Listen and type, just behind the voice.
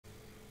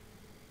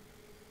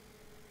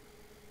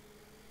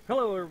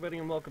Hello everybody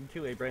and welcome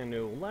to a brand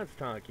new Let's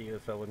Talk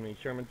ESO with me,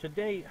 Sherman.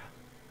 Today,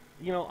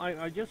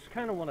 I just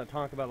kind of want to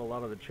talk about a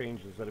lot of the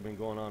changes that have been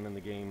going on in the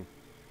game,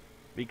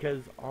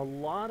 because a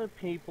lot of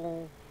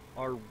people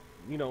are,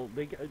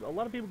 a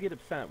lot of people get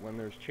upset when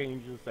there's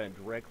changes that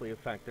directly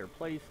affect their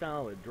play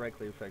style, it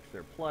directly affects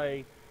their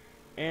play,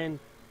 and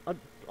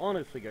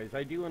honestly guys,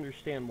 I do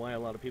understand why a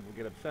lot of people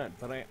get upset,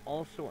 but I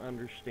also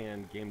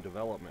understand game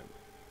development.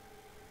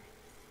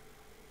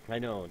 I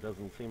know, it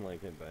doesn't seem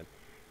like it, but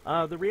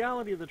the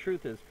reality of the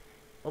truth is,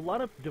 a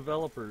lot of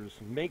developers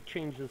make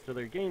changes to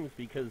their games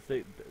because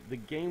the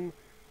game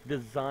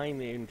design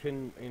they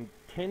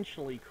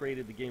intentionally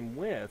created the game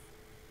with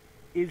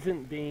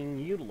isn't being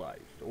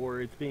utilized,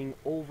 or it's being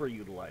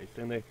overutilized,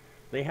 and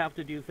they have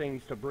to do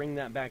things to bring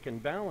that back in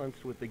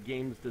balance with the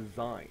game's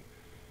design.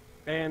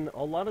 And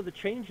a lot of the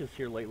changes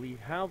here lately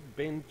have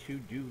been to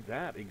do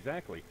that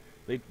exactly.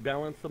 They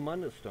balance the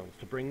Munda Stones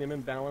to bring them in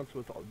balance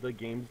with the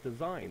game's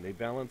design. They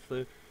balance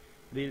the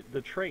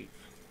traits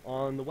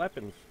on the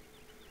weapons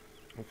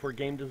for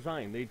game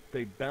design.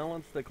 They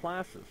balance the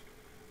classes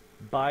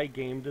by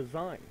game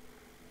design.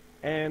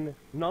 And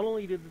not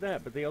only did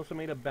that, but they also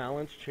made a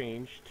balance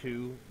change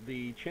to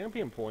the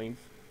champion points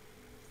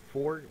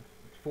for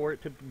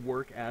it to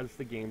work as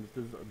the game's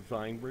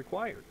design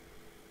required.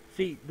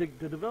 See, the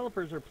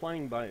developers are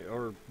playing by,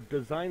 or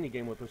design the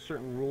game with a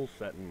certain rule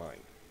set in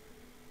mind.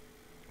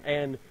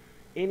 And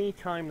any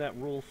time that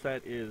rule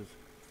set is,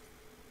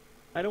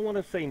 I don't want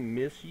to say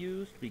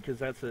misused, because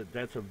that's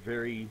a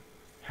very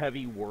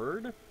heavy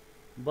word,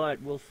 but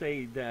we'll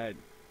say that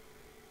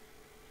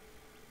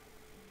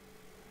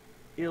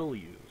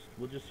ill-used.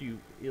 We'll just use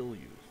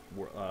ill-used.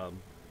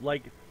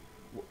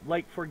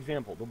 Like for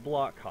example, the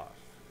block costs.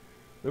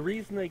 The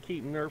reason they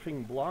keep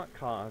nerfing block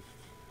costs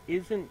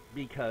isn't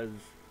because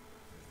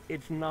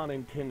it's not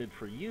intended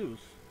for use.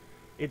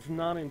 It's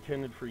not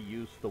intended for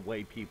use the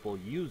way people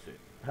use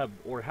it,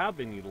 have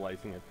been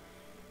utilizing it.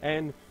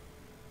 And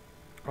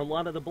a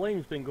lot of the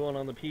blame's been going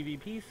on the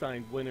PvP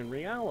side, when in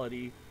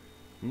reality,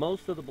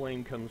 most of the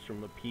blame comes from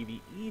the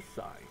PvE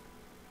side.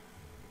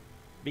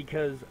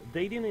 Because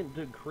they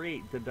didn't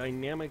create the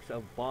dynamics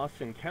of boss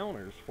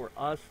encounters for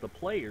us, the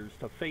players,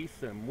 to face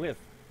them with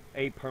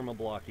a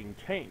perma-blocking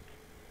tank.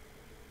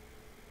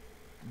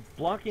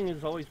 Blocking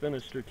has always been a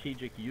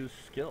strategic use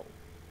skill.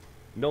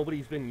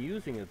 Nobody's been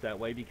using it that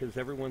way because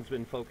everyone's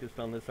been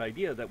focused on this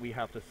idea that we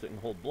have to sit and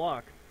hold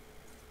block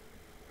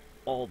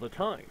all the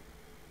time.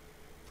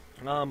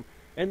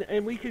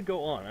 And we could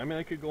go on. I mean,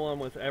 I could go on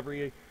with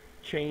every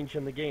change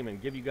in the game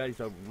and give you guys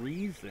a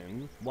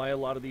reason why a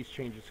lot of these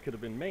changes could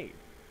have been made.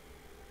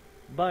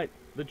 But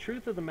the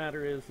truth of the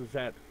matter is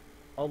that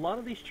a lot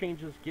of these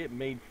changes get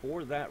made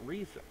for that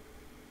reason.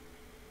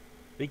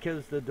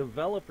 Because the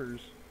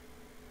developers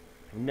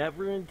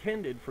never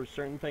intended for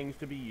certain things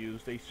to be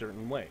used a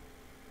certain way.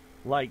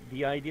 Like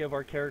the idea of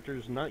our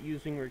characters not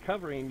using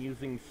recovery and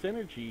using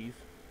synergies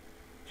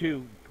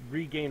to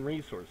regain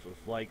resources,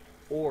 like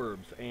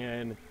orbs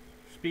and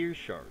spear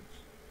shards.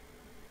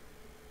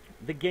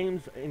 The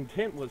game's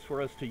intent was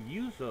for us to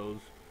use those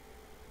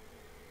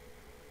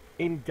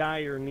in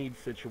dire need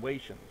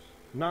situations,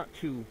 not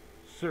to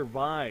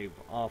survive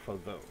off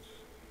of those,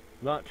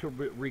 not to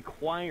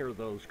require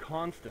those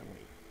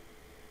constantly.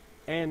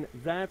 And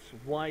that's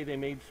why they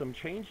made some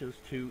changes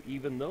to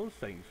even those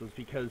things, was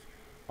because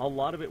a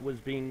lot of it was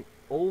being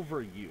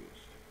overused.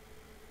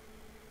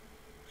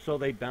 So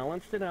they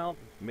balanced it out,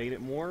 made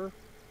it more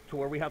to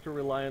where we have to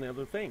rely on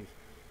other things.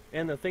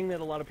 And the thing that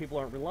a lot of people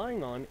aren't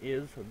relying on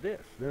is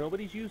this.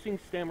 Nobody's using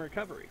stam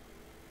recovery.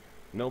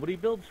 Nobody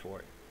builds for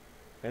it.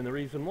 And the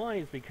reason why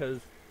is because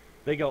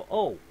they go,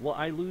 oh, well,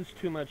 I lose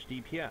too much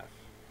DPS.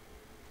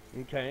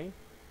 Okay?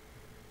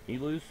 You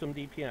lose some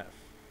DPS.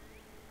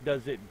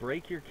 Does it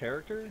break your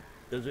character?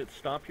 Does it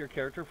stop your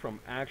character from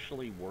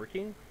actually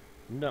working?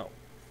 No.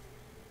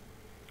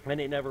 And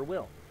it never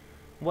will.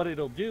 What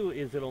it'll do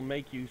is it'll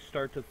make you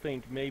start to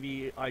think,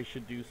 maybe I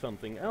should do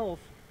something else,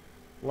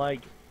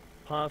 like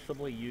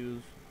possibly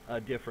use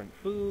a different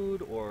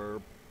food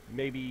or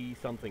maybe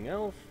something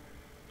else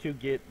to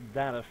get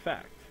that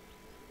effect.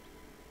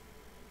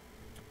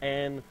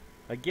 And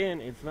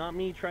again, it's not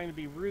me trying to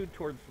be rude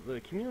towards the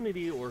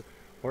community or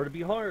to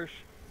be harsh.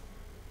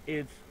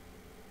 It's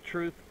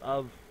truth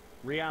of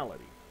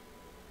reality.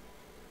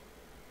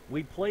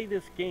 We play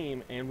this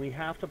game and we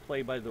have to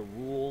play by the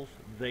rules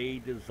they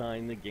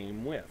design the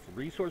game with.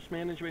 Resource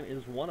management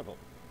is one of them.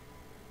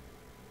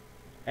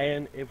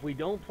 And if we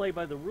don't play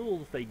by the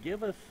rules they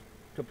give us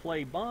to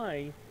play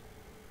by,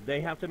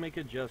 they have to make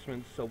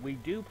adjustments so we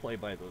do play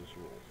by those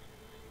rules,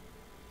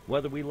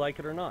 whether we like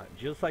it or not.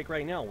 Just like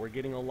right now, we're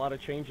getting a lot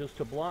of changes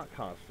to block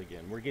costs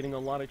again. We're getting a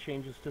lot of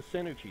changes to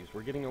synergies.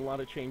 We're getting a lot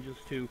of changes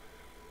to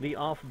the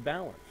off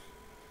balance.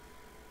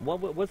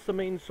 What's the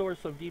main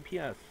source of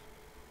DPS?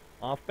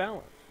 Off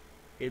balance.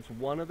 It's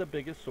one of the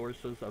biggest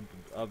sources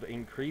of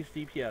increased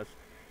DPS,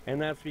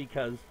 and that's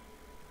because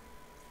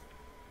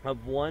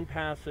of one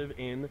passive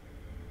in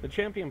the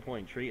champion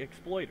point tree,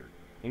 Exploiter.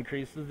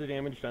 Increases the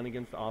damage done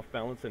against off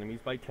balance enemies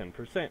by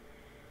 10%.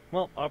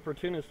 Well,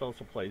 opportunist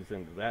also plays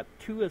into that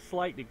to a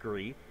slight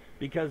degree,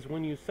 because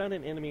when you set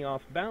an enemy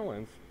off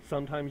balance,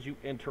 sometimes you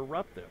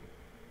interrupt them.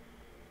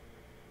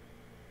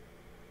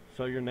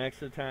 So your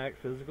next attack,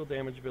 physical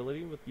damage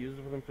ability with use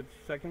within 50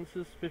 seconds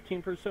is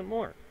 15%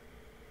 more.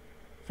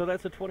 So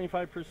that's a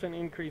 25%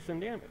 increase in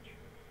damage.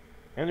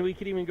 And we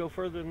could even go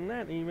further than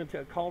that and even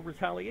to call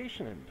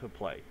retaliation into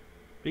play.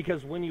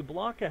 Because when you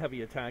block a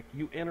heavy attack,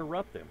 you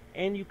interrupt them,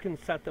 and you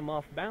can set them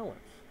off balance.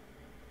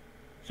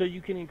 So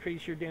you can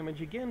increase your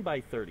damage again by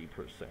 30%.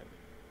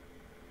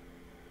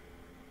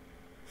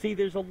 See,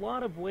 there's a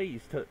lot of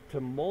ways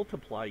to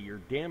multiply your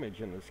damage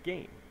in this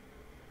game.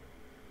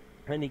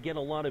 And you get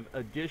a lot of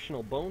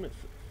additional bonuses.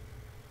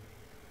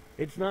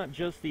 It's not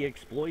just the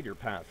exploiter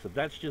passive.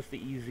 That's just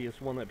the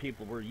easiest one that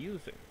people were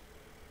using.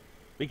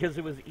 Because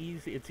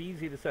it's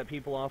easy to set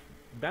people off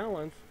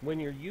balance when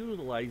you're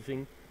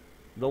utilizing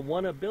the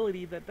one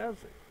ability that does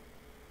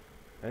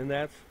it. And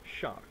that's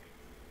shock.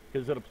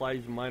 Because it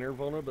applies minor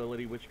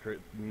vulnerability, which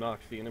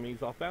knocks the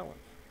enemies off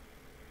balance.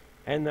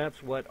 And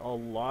that's what a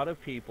lot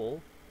of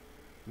people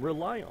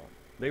rely on.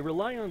 They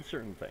rely on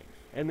certain things.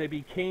 And they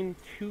became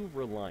too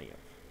reliant.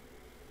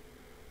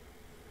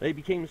 They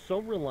became so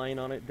reliant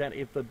on it that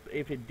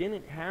if it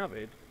didn't have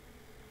it,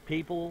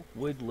 people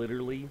would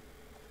literally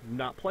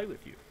not play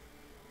with you.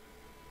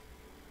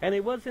 And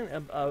it wasn't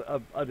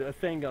a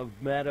thing of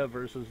meta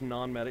versus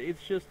non-meta. It's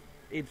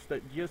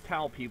just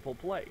how people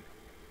play.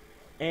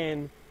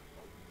 And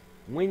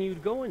when you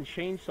go and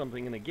change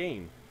something in a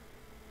game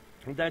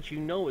that you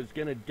know is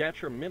going to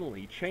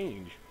detrimentally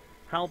change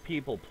how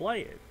people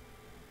play it,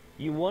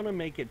 you want to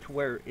make it to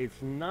where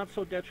it's not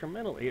so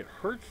detrimental. It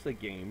hurts the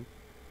game,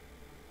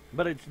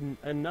 but it's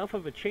enough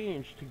of a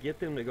change to get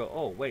them to go,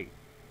 oh, wait,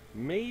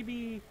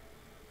 maybe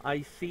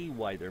I see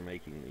why they're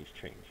making these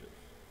changes.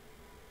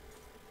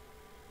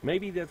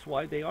 Maybe that's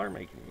why they are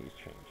making these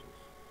changes.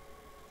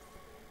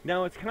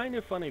 Now, it's kind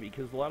of funny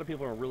because a lot of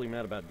people are really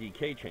mad about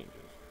DK changes.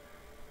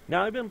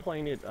 Now, I've been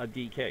playing it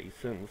DK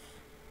since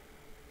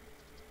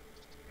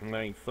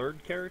my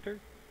third character.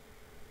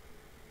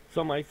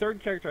 So my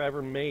third character I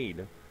ever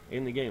made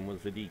in the game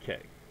was the DK.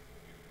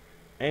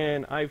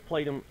 And I've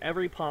played him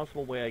every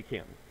possible way I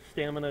can.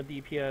 Stamina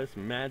DPS,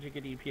 magic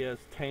DPS,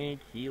 tank,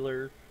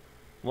 healer.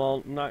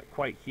 Well, not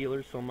quite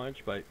healer so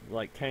much, but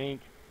like tank.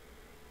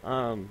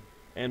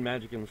 And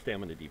magic and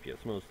stamina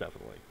DPS, most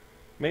definitely.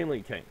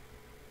 Mainly tank.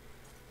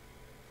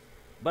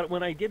 But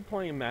when I did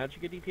play in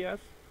magic DPS,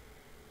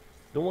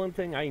 the one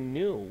thing I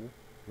knew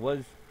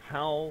was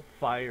how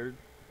fire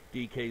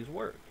DKs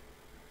work.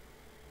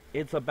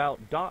 It's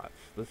about dots,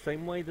 the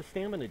same way the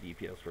stamina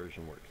DPS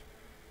version works.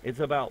 It's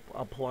about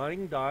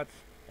applying dots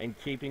and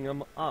keeping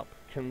them up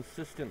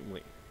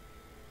consistently.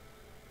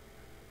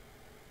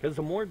 Because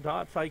the more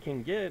dots I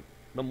can get,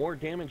 the more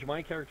damage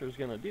my character is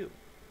going to do.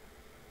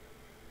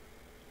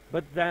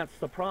 But that's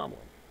the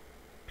problem.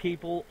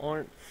 People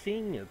aren't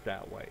seeing it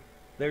that way.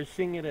 They're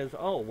seeing it as,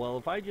 oh, well,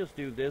 if I just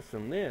do this,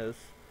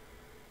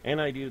 and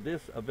I do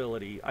this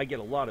ability, I get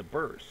a lot of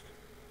burst.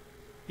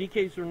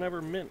 DKs were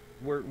never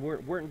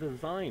weren't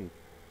designed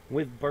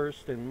with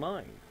burst in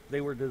mind. They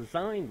were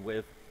designed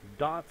with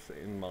dots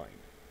in mind.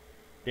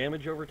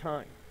 Damage over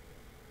time.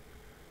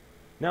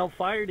 Now,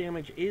 fire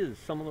damage is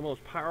some of the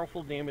most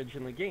powerful damage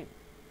in the game.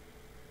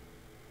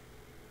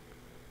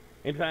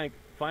 In fact,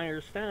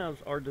 fire staves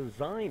are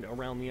designed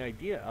around the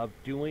idea of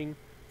doing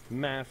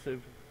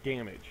massive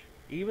damage.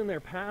 Even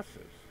their passives.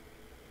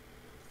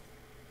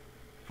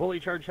 Fully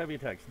charged heavy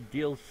attacks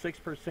deals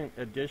 6%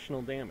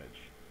 additional damage.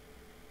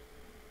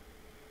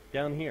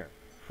 Down here,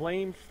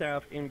 flame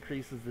staff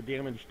increases the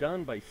damage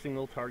done by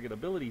single target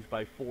abilities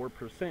by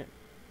 4%.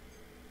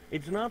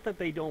 It's not that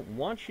they don't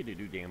want you to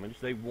do damage,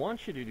 they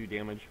want you to do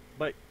damage,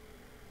 but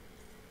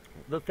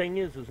the thing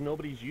is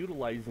nobody's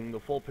utilizing the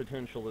full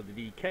potential of the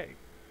DK.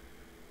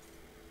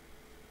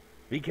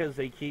 Because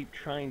they keep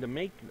trying to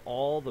make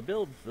all the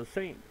builds the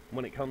same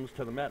when it comes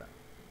to the meta.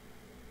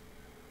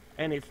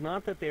 And it's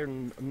not that they're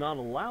not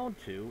allowed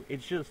to,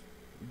 it's just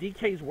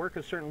DKs work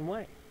a certain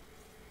way.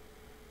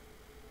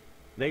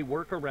 They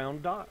work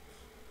around dots.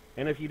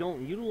 And if you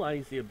don't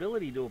utilize the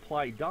ability to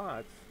apply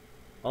dots,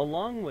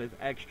 along with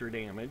extra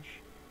damage,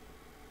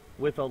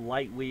 with a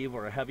light weave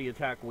or a heavy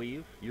attack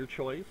weave, your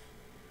choice,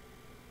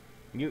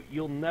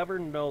 you'll never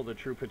know the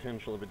true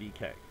potential of a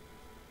DK.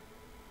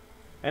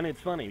 And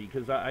it's funny,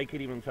 because I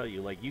could even tell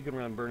you, like, you can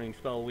run Burning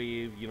Spell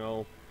Weave, you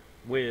know,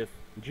 with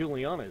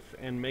Julianus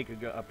and make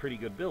a pretty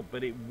good build,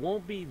 but it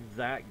won't be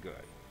that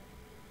good.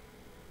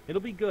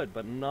 It'll be good,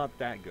 but not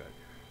that good.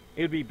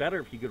 It'd be better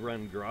if you could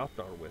run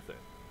Grothar with it.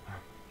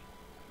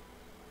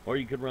 Or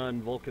you could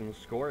run Vulcan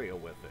Scoria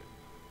with it.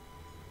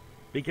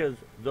 Because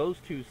those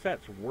two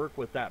sets work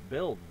with that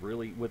build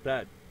really, with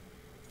that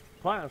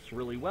class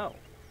really well.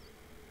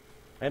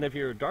 And if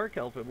you're a Dark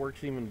Elf, it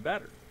works even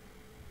better.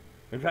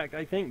 In fact,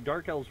 I think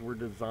Dark Elves were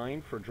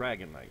designed for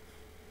Dragon Knights.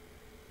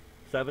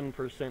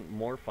 7%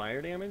 more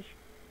fire damage.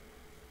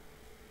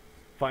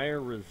 Fire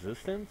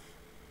resistance.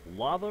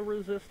 Lava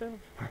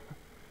resistance.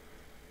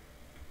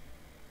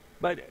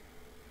 But,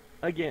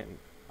 again,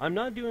 I'm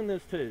not doing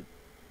this to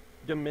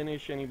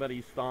diminish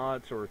anybody's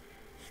thoughts or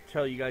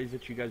tell you guys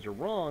that you guys are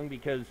wrong,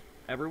 because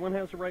everyone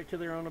has a right to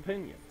their own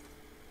opinion.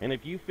 And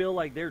if you feel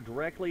like they're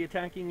directly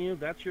attacking you,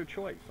 that's your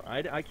choice.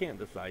 I can't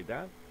decide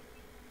that.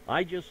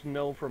 I just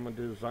know from a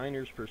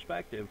designer's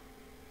perspective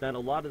that a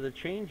lot of the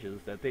changes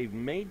that they've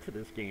made to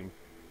this game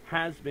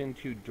has been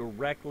to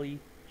directly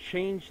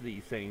change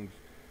these things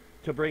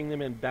to bring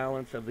them in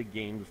balance of the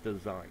game's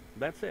design.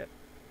 That's it.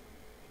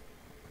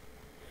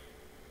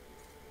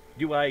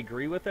 Do I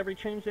agree with every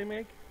change they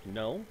make?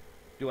 No.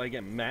 Do I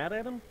get mad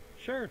at them?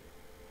 Sure.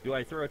 Do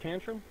I throw a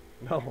tantrum?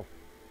 No.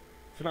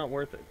 It's not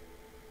worth it.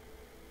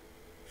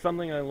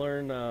 Something I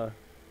learned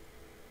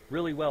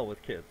really well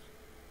with kids.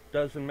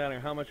 Doesn't matter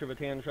how much of a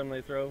tantrum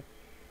they throw.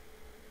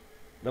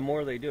 The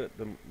more they do it,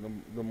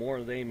 the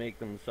more they make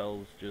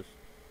themselves just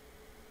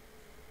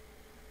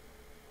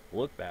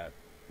look bad.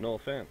 No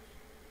offense.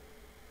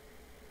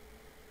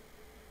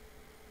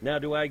 Now,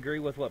 do I agree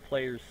with what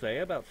players say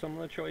about some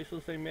of the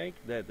choices they make,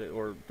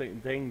 or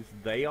things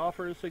they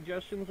offer as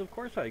suggestions? Of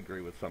course I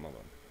agree with some of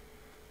them.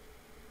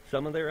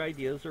 Some of their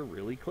ideas are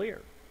really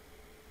clear.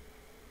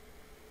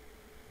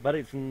 But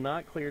it's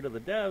not clear to the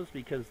devs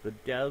because the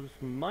devs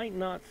might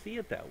not see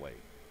it that way.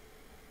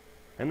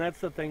 And that's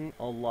the thing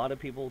a lot of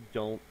people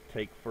don't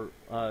take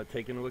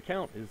into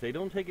account, is they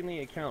don't take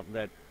into account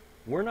that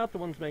we're not the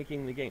ones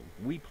making the game.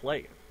 We play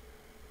it.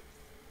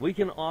 We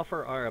can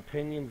offer our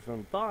opinions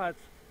and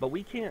thoughts, but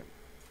we can't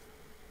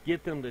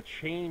get them to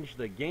change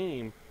the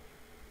game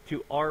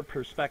to our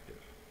perspective,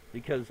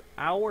 because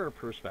our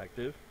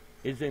perspective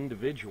is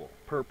individual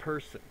per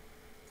person.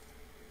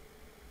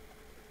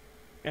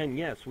 And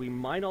yes, we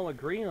might all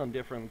agree on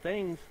different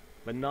things,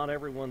 but not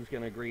everyone's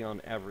going to agree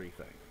on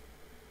everything.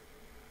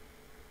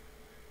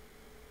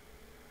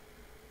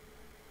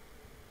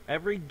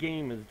 Every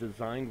game is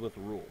designed with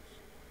rules.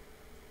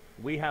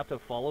 We have to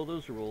follow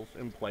those rules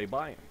and play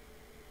by them.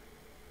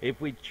 If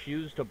we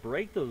choose to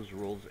break those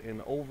rules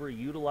and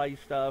overutilize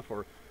stuff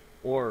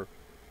or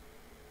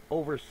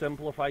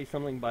oversimplify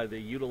something by the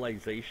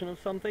utilization of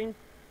something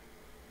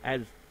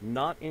as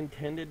not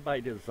intended by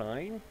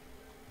design,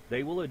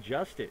 they will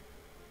adjust it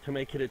to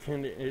make it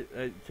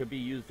to be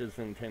used as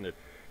intended.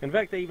 In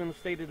fact, they even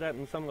stated that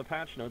in some of the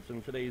patch notes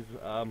in today's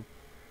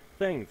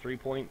thing,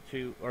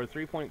 3.2 or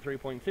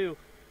 3.3.2.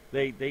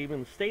 They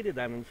even stated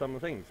that in some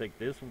of the things. Like,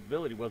 this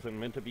ability wasn't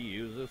meant to be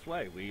used this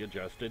way. We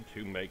adjusted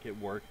to make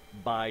it work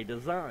by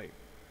design.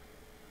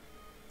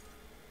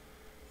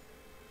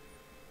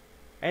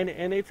 And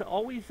it's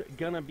always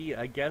going to be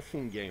a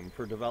guessing game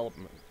for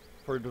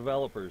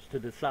developers to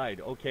decide,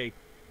 okay,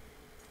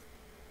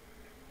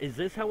 is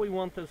this how we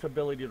want this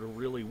ability to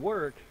really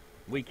work?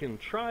 We can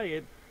try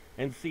it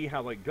and see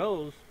how it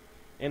goes.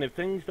 And if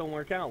things don't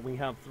work out, we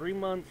have 3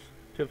 months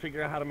to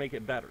figure out how to make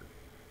it better.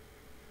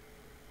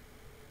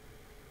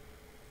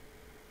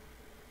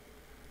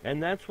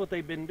 And that's what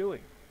they've been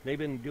doing. They've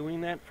been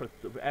doing that for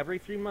every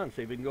 3 months.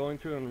 They've been going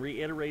through and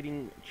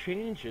reiterating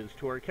changes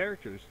to our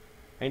characters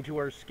and to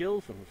our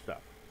skills and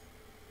stuff.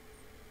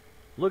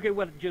 Look at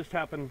what just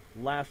happened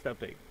last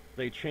update.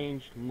 They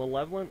changed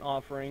Malevolent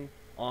Offering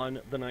on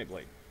the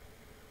Nightblade.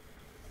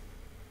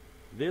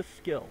 This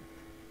skill,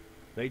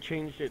 they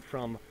changed it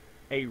from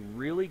a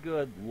really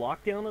good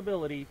lockdown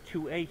ability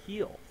to a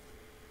heal.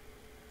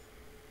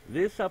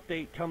 This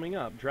update coming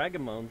up,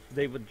 Dragon Bones,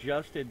 they've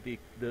adjusted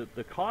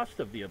the cost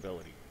of the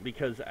ability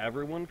because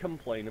everyone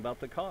complained about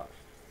the cost.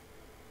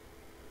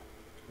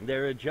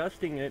 They're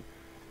adjusting it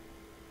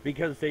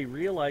because they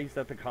realized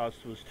that the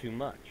cost was too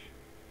much.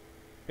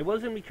 It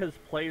wasn't because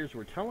players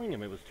were telling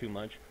them it was too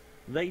much.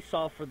 They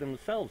saw for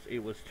themselves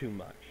it was too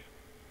much.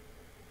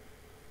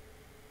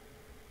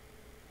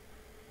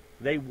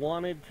 They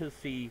wanted to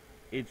see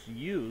its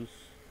use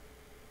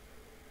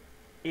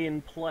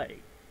in play.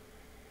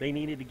 They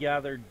needed to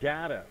gather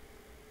data.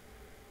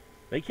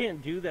 They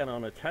can't do that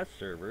on a test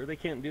server. They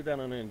can't do that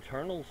on an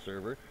internal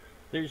server.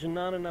 There's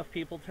not enough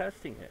people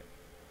testing it.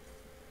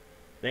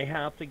 They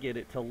have to get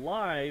it to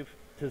live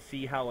to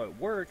see how it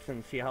works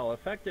and see how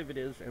effective it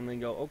is, and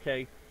then go,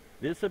 okay,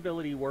 this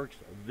ability works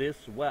this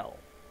well.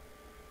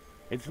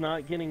 It's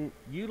not getting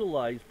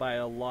utilized by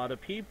a lot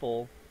of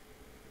people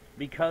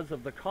because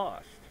of the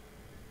cost.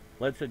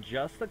 Let's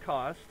adjust the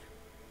cost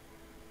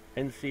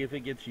and see if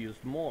it gets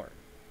used more.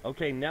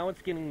 Okay, now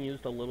it's getting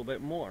used a little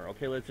bit more.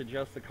 Okay, let's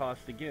adjust the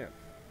cost again.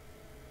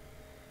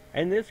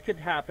 And this could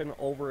happen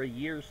over a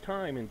year's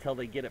time until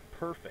they get it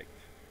perfect.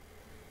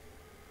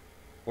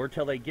 Or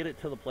till they get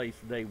it to the place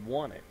they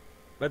want it.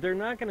 But they're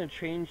not going to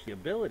change the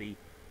ability,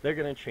 they're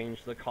going to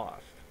change the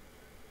cost.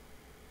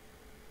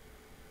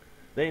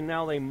 They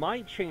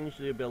might change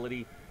the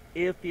ability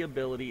if the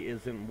ability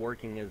isn't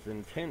working as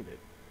intended.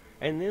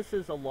 And this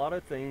is a lot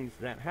of things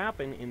that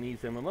happen in these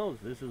MMOs.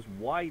 This is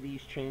why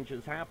these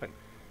changes happen,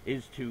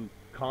 is to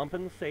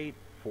compensate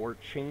for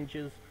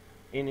changes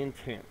in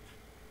intent.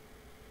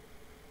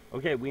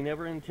 Okay, we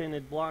never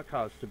intended block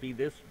costs to be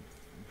this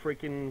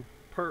freaking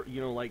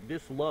like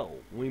this low.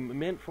 We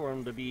meant for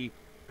them to be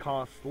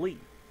costly.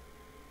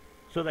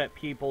 so that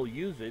people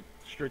use it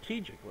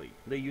strategically.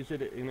 They use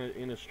it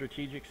in a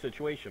strategic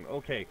situation.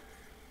 Okay,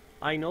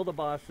 I know the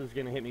boss is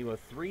going to hit me with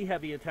 3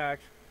 heavy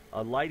attacks,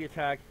 a light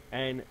attack,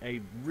 and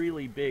a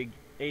really big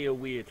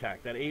AoE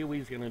attack. That AoE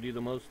is going to do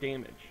the most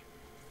damage.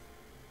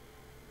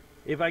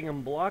 If I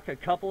can block a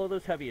couple of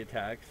those heavy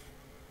attacks,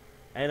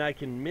 and I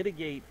can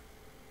mitigate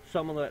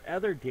some of that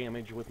other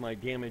damage with my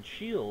damage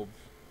shields,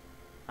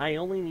 I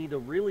only need to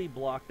really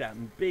block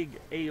that big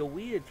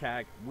AoE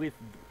attack with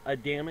a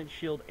damage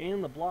shield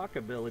and the block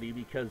ability,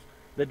 because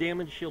the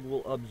damage shield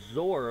will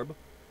absorb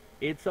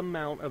its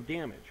amount of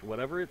damage,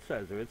 whatever it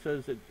says. If it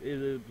says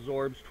it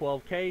absorbs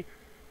 12k,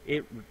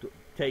 it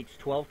takes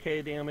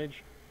 12k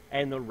damage,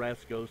 and the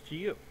rest goes to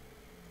you.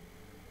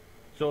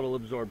 So it'll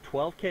absorb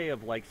 12k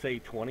of, like, say,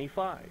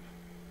 25.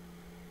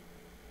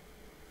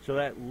 So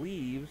that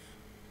leaves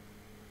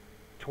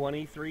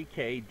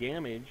 23k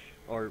damage,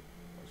 or,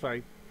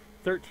 sorry,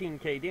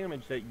 13k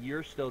damage that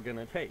you're still going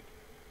to take.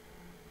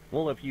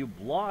 Well, if you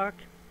block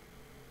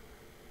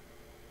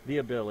the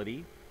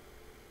ability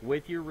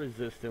with your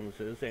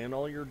resistances and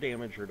all your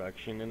damage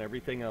reduction and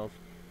everything else,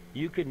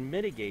 you can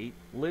mitigate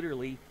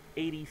literally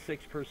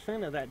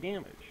 86% of that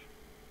damage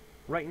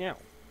right now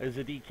as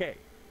a DK.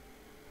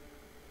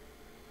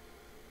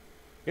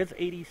 It's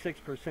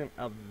 86%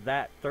 of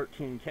that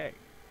 13k.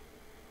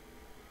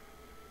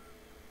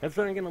 That's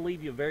not going to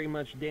leave you very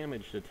much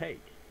damage to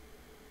take.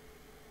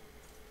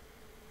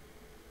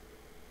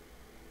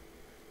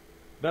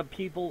 But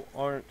people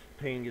aren't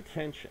paying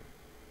attention.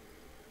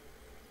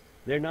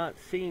 They're not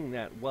seeing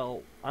that,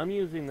 well, I'm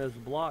using this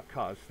block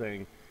cost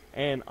thing,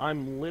 and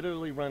I'm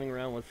literally running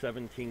around with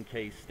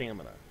 17k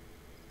stamina.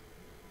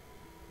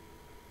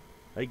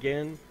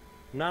 Again,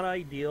 not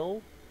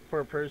ideal for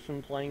a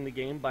person playing the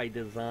game by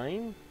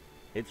design.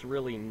 It's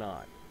really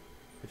not.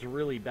 It's a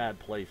really bad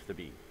place to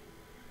be.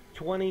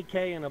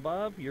 20k and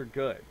above, you're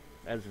good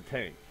as a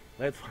tank.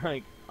 That's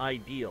like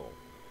ideal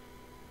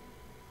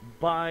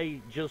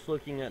by just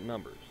looking at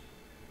numbers.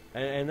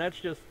 And that's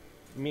just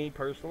me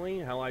personally,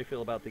 how I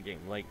feel about the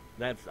game. Like,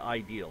 that's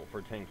ideal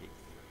for tanking.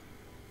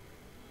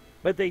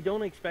 But they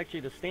don't expect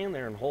you to stand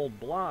there and hold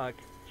block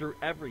through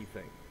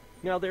everything.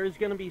 Now, there's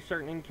going to be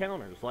certain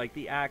encounters, like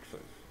the axes,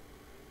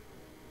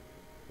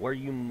 where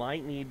you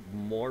might need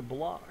more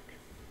block.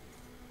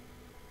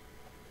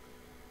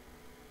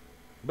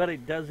 But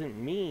it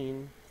doesn't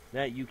mean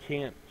that you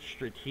can't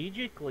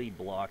strategically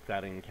block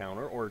that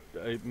encounter or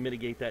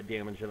mitigate that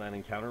damage of that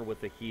encounter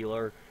with the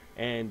healer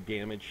and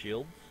damage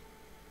shields.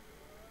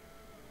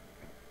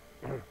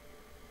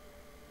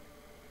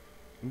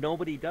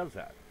 Nobody does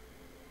that.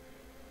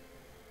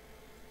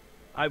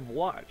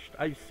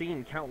 I've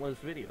seen countless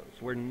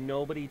videos where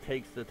nobody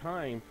takes the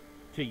time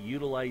to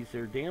utilize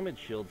their damage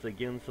shields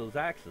against those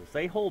axes.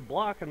 They hold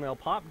block and they'll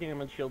pop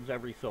damage shields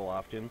every so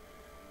often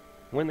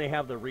when they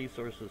have the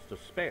resources to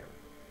spare.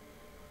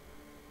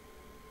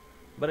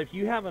 But if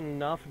you have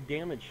enough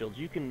damage shields,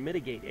 you can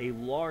mitigate a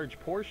large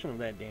portion of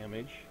that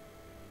damage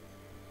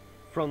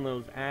from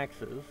those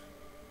axes,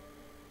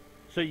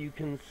 so you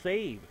can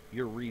save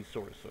your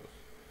resources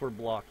for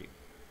blocking.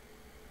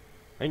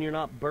 And you're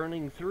not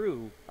burning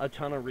through a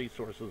ton of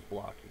resources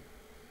blocking.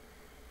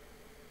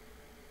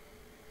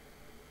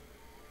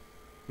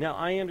 Now,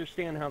 I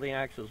understand how the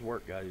axes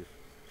work, guys.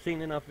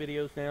 Seen enough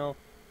videos now,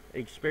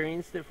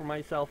 experienced it for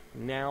myself,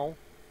 now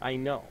I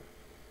know.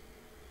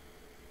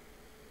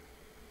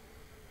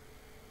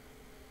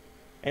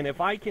 And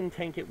if I can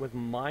tank it with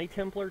my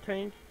Templar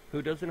tank,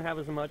 who doesn't have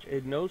as much,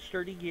 no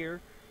sturdy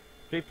gear,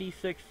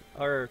 56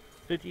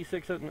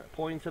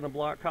 points in a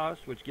block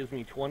cost, which gives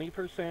me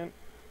 20%,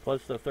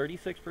 plus the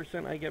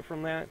 36% I get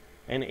from that,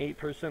 and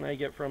 8% I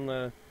get from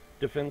the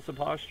defensive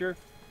posture.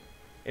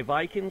 If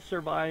I can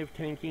survive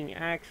tanking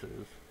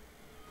axes,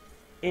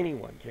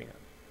 anyone can.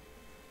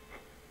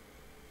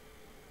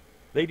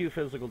 They do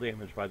physical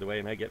damage, by the way,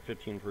 and I get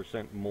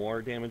 15%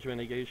 more damage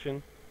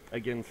mitigation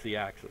against the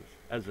axes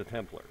as a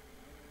Templar.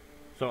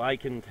 So I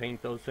can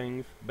tank those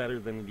things better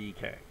than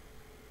DK.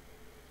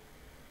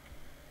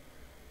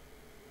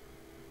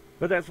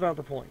 But that's not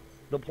the point.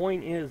 The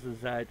point is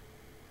that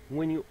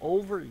when you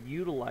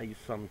overutilize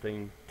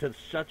something to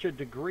such a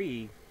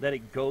degree that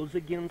it goes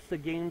against the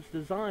game's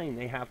design,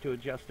 they have to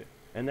adjust it.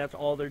 And that's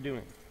all they're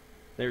doing.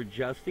 They're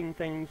adjusting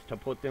things to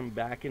put them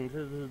back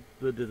into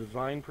the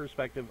design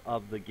perspective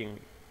of the game.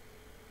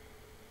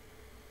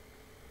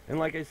 And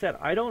like I said,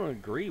 I don't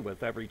agree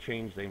with every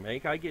change they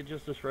make. I get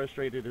just as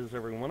frustrated as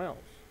everyone else.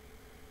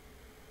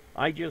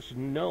 I just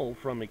know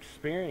from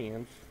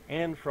experience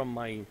and from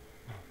my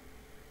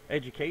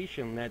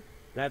education that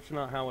that's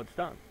not how it's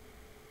done.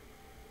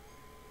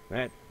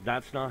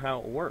 That's not how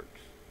it works.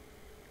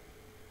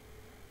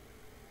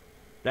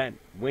 That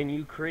when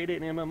you create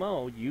an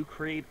MMO, you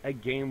create a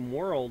game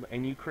world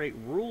and you create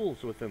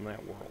rules within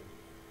that world.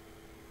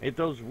 If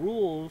those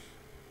rules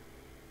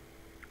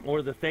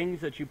or the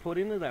things that you put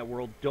into that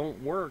world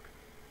don't work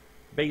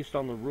based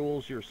on the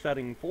rules you're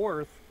setting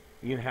forth,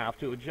 you have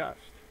to adjust.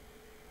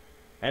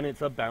 And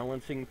it's a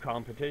balancing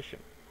competition.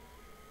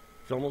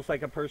 It's almost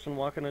like a person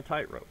walking a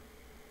tightrope.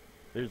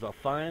 There's a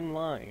fine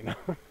line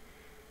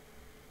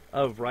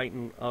of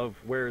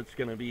where it's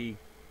going to be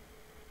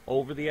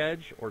over the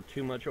edge or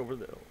too much over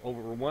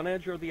one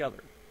edge or the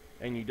other.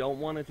 And you don't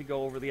want it to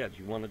go over the edge.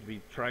 You want it to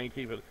be, try and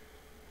keep it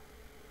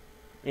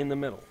in the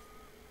middle.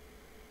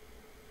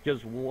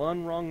 Because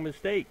one wrong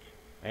mistake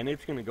and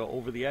it's going to go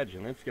over the edge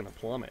and it's going to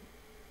plummet.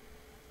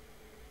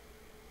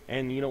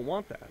 And you don't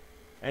want that.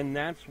 And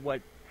that's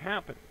what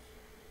happens.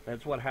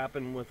 That's what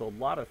happened with a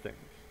lot of things.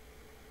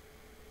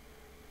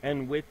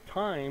 And with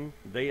time,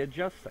 they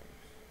adjust things.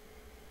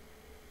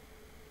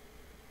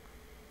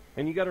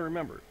 And you got to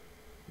remember,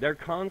 they're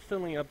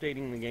constantly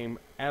updating the game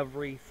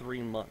every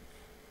 3 months.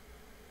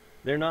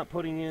 They're not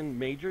putting in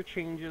major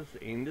changes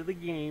into the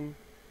game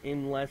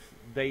unless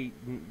they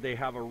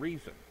have a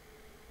reason.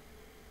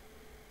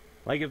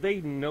 Like if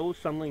they know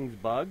something's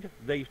bugged,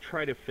 they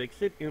try to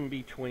fix it in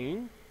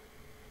between.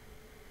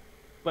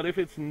 But if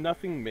it's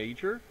nothing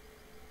major,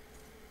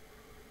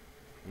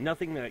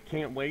 nothing that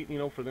can't wait,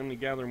 for them to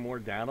gather more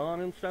data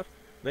on and stuff,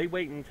 they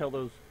wait until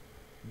those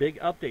big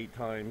update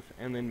times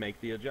and then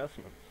make the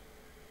adjustments.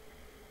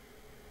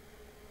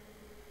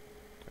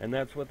 And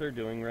that's what they're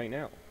doing right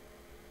now.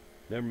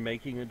 They're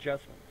making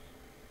adjustments.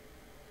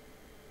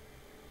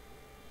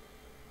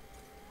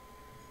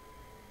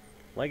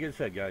 Like I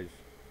said, guys,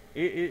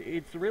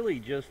 it's really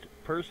just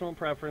personal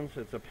preference,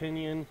 it's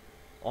opinion,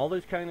 all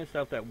this kind of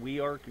stuff that we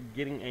are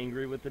getting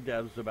angry with the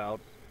devs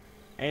about.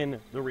 And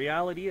the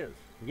reality is,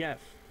 yes,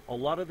 a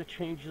lot of the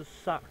changes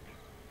suck.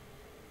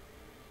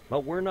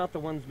 But we're not the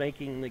ones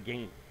making the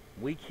game.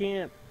 We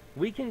can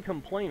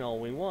complain all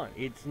we want.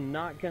 It's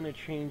not going to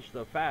change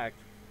the fact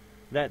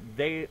that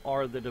they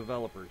are the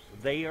developers.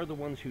 They are the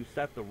ones who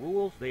set the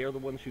rules. They are the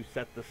ones who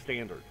set the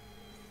standard.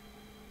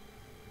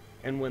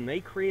 And when they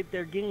create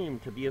their game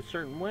to be a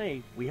certain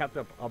way, we have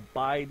to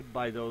abide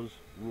by those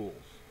rules.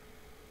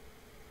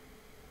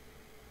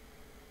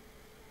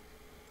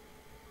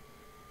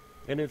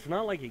 And it's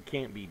not like it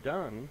can't be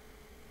done,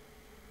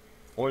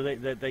 or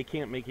that they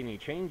can't make any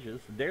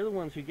changes. They're the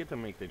ones who get to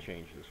make the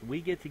changes.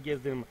 We get to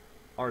give them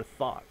our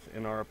thoughts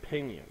and our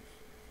opinions.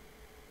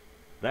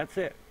 That's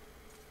it.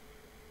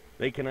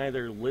 They can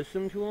either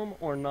listen to them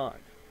or not.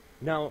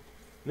 Now,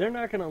 they're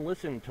not going to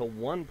listen to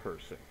one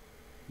person.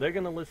 They're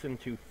going to listen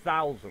to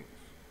thousands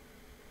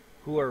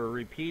who are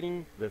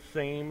repeating the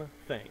same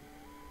thing.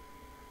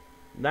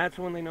 That's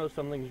when they know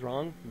something's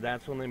wrong.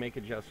 That's when they make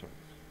adjustments.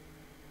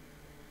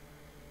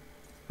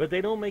 But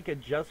they don't make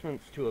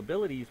adjustments to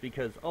abilities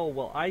because, oh,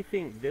 well, I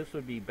think this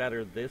would be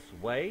better this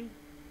way,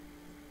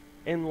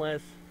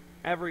 unless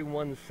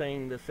everyone's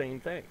saying the same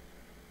thing.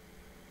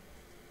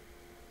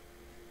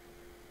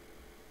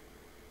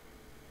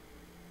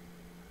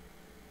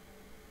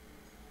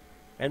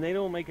 And they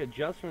don't make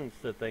adjustments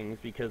to things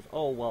because,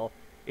 oh, well,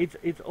 it's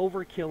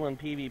overkill in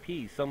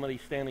PvP, somebody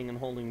standing and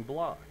holding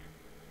block.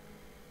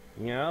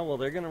 Yeah, well,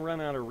 they're going to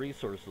run out of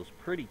resources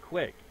pretty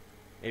quick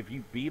if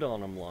you beat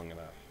on them long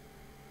enough.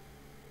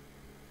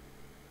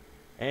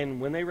 And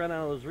when they run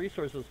out of those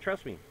resources,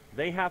 trust me,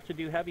 they have to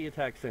do heavy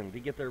attacks in to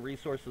get their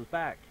resources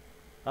back.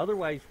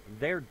 Otherwise,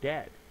 they're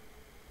dead.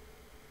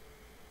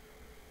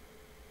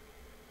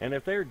 And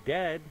if they're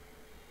dead,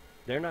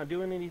 they're not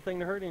doing anything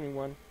to hurt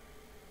anyone.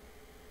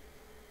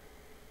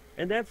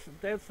 And that's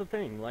the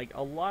thing. Like,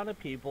 a lot of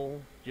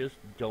people just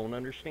don't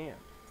understand.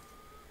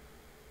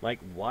 Like,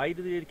 why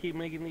do they keep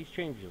making these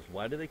changes?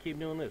 Why do they keep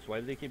doing this?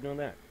 Why do they keep doing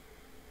that?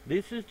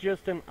 This is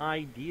just an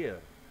idea.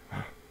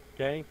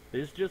 Okay?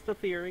 This is just a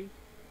theory.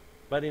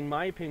 But in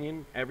my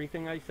opinion,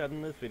 everything I said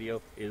in this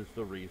video is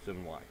the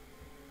reason why.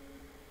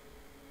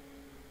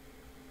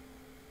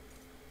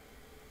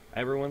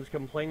 Everyone's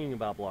complaining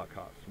about block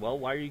costs. Well,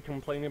 why are you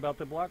complaining about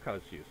the block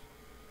cost use?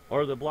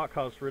 Or the block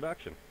cost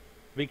reduction?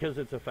 Because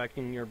it's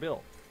affecting your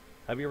build.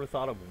 Have you ever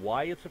thought of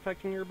why it's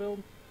affecting your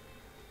build?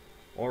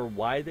 Or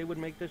why they would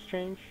make this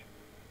change?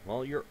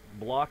 Well, you're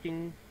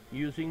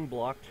using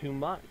block too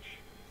much.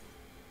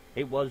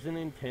 It wasn't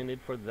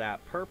intended for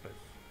that purpose.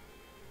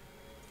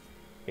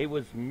 It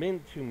was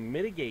meant to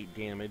mitigate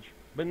damage,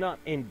 but not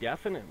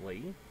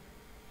indefinitely.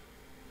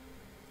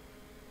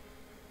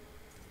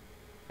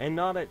 And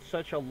not at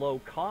such a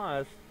low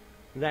cost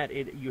that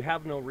you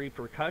have no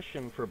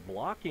repercussion for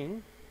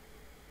blocking.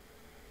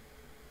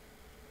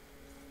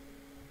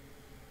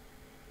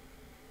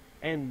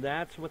 And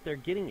that's what they're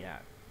getting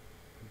at.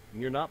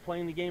 You're not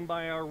playing the game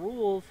by our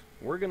rules.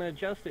 We're going to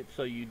adjust it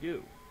so you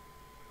do.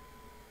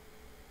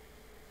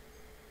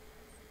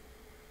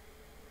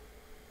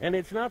 And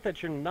it's not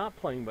that you're not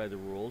playing by the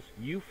rules.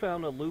 You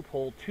found a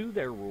loophole to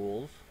their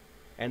rules,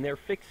 and they're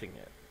fixing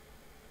it.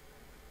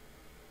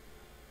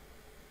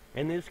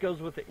 And this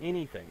goes with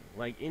anything,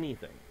 like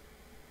anything.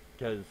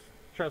 Because,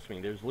 trust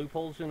me, there's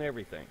loopholes in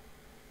everything.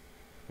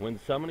 When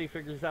somebody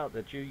figures out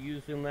that you're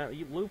using that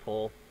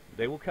loophole,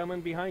 they will come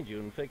in behind you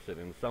and fix it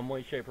in some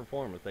way, shape, or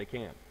form if they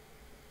can.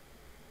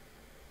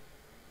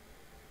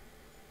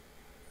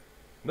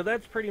 But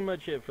that's pretty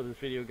much it for this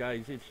video,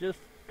 guys. It's just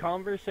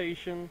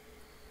conversation.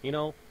 You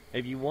know,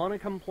 if you want to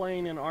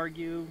complain and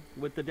argue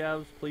with the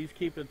devs, please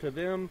keep it to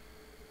them.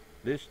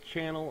 This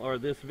channel or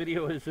this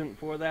video isn't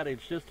for that.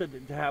 It's just to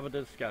have a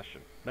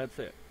discussion. That's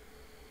it.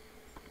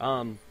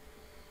 But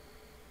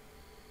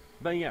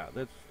yeah,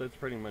 that's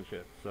pretty much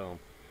it. So,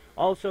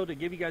 also to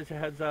give you guys a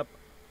heads up,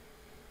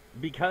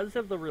 because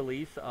of the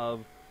release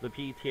of the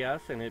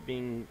PTS and it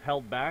being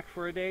held back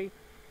for a day,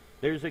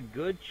 there's a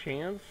good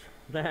chance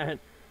that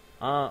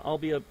I'll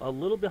be a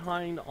little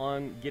behind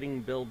on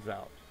getting builds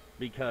out,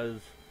 because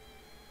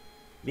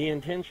the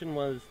intention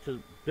was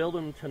to build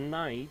them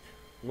tonight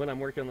when I'm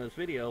working on this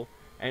video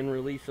and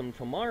release them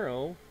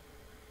tomorrow,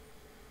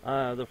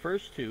 the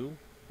first two,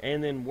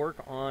 and then work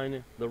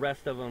on the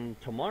rest of them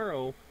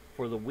tomorrow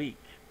for the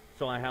week.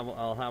 So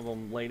I'll have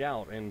them laid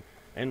out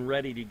and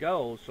ready to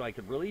go so I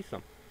could release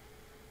them.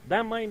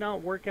 That might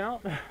not work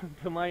out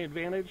to my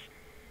advantage,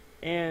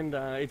 and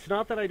it's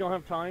not that I don't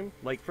have time.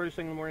 Like, first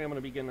thing in the morning, I'm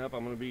going to be getting up.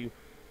 I'm going to be,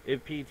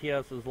 if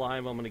PTS is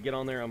live, I'm going to get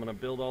on there. I'm going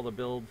to build all the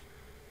builds,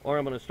 or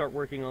I'm going to start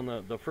working on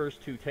the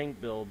first two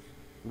tank builds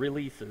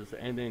releases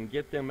and then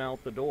get them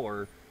out the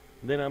door.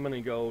 Then I'm going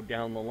to go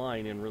down the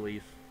line and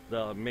release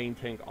the main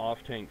tank,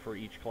 off tank for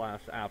each class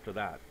after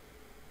that.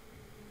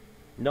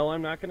 No,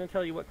 I'm not going to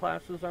tell you what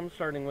classes I'm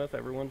starting with.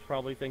 Everyone's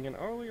probably thinking,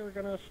 oh, you're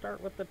going to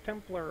start with the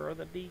Templar or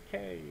the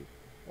DK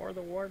or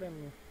the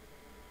Warden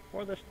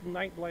or the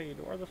Nightblade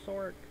or the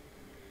Sork.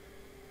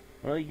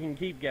 Well, you can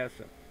keep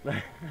guessing,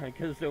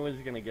 because no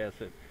one's going to guess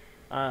it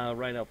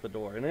right out the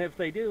door. And if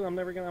they do, I'm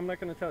not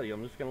going to tell you.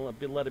 I'm just going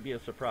to let it be a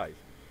surprise.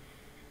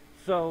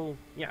 So,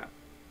 yeah.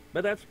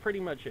 But that's pretty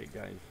much it,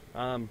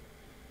 guys.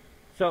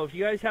 So if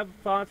you guys have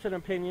thoughts and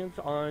opinions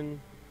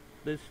on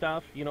this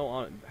stuff, you know,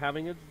 on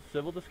having a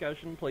civil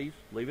discussion, please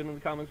leave it in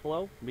the comments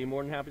below. I'd be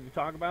more than happy to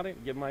talk about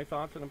it, give my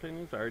thoughts and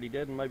opinions. I already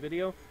did in my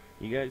video.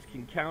 You guys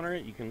can counter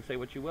it. You can say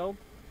what you will.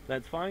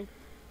 That's fine.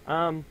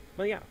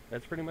 But yeah,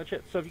 that's pretty much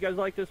it. So if you guys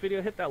like this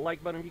video, hit that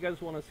like button. If you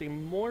guys want to see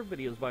more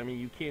videos by me,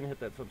 you can hit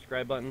that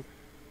subscribe button.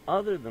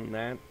 Other than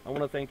that, I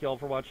want to thank you all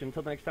for watching.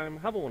 Until next time,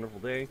 have a wonderful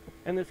day,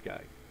 and this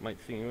guy might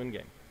see you in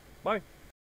game. Bye.